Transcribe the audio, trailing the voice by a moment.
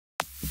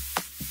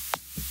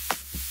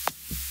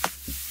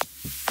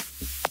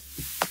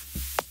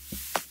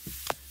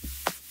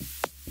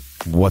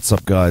What's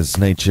up guys,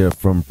 Nate here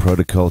from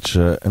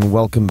Protoculture, and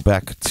welcome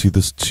back to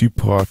this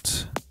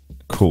two-part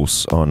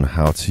course on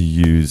how to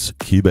use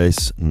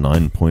Cubase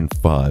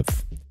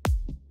 9.5.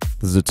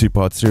 This is a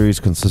two-part series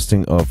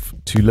consisting of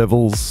 2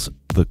 levels.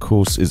 The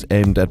course is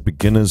aimed at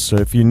beginners, so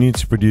if you're new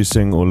to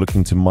producing or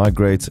looking to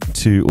migrate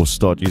to or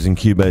start using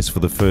Cubase for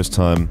the first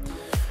time,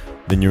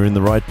 then you're in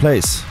the right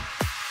place.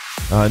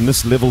 In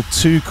this level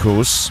 2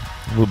 course,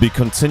 we'll be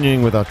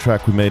continuing with our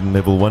track we made in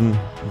level 1,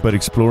 but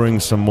exploring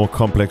some more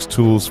complex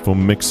tools for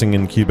mixing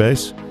in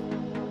Cubase.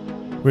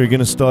 We're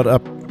going to start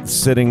up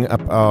setting up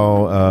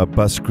our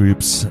bus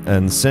groups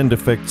and send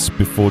effects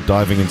before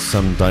diving into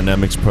some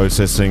dynamics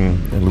processing,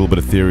 a little bit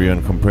of theory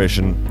and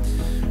compression,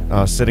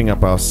 setting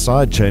up our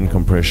sidechain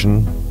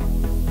compression,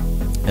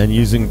 and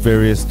using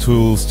various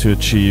tools to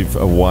achieve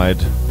a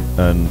wide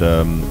and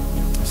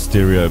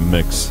stereo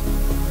mix.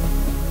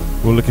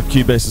 We'll look at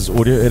Cubase's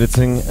audio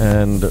editing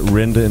and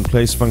render in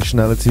place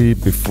functionality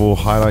before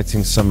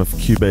highlighting some of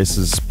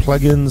Cubase's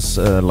plugins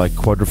like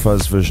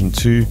Quadrafuzz version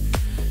 2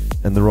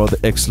 and the rather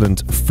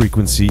excellent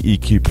Frequency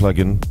EQ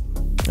plugin.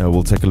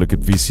 We'll take a look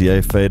at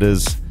VCA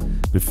faders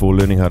before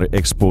learning how to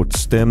export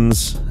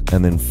stems,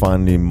 and then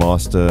finally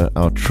master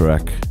our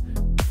track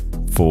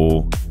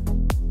for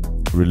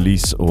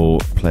release or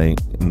playing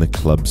in the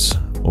clubs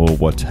or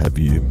what have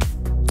you.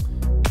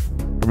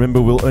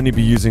 Remember, we'll only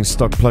be using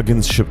stock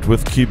plugins shipped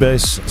with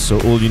Cubase, so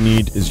all you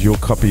need is your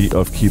copy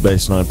of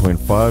Cubase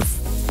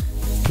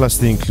 9.5 plus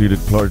the included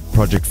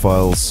project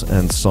files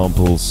and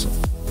samples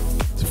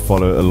to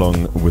follow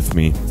along with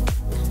me.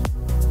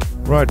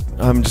 Right,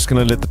 I'm just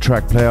going to let the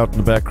track play out in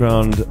the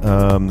background.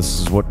 This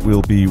is what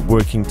we'll be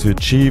working to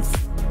achieve.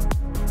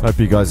 Hope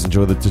you guys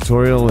enjoy the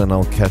tutorial, and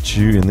I'll catch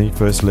you in the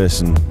first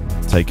lesson.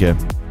 Take care.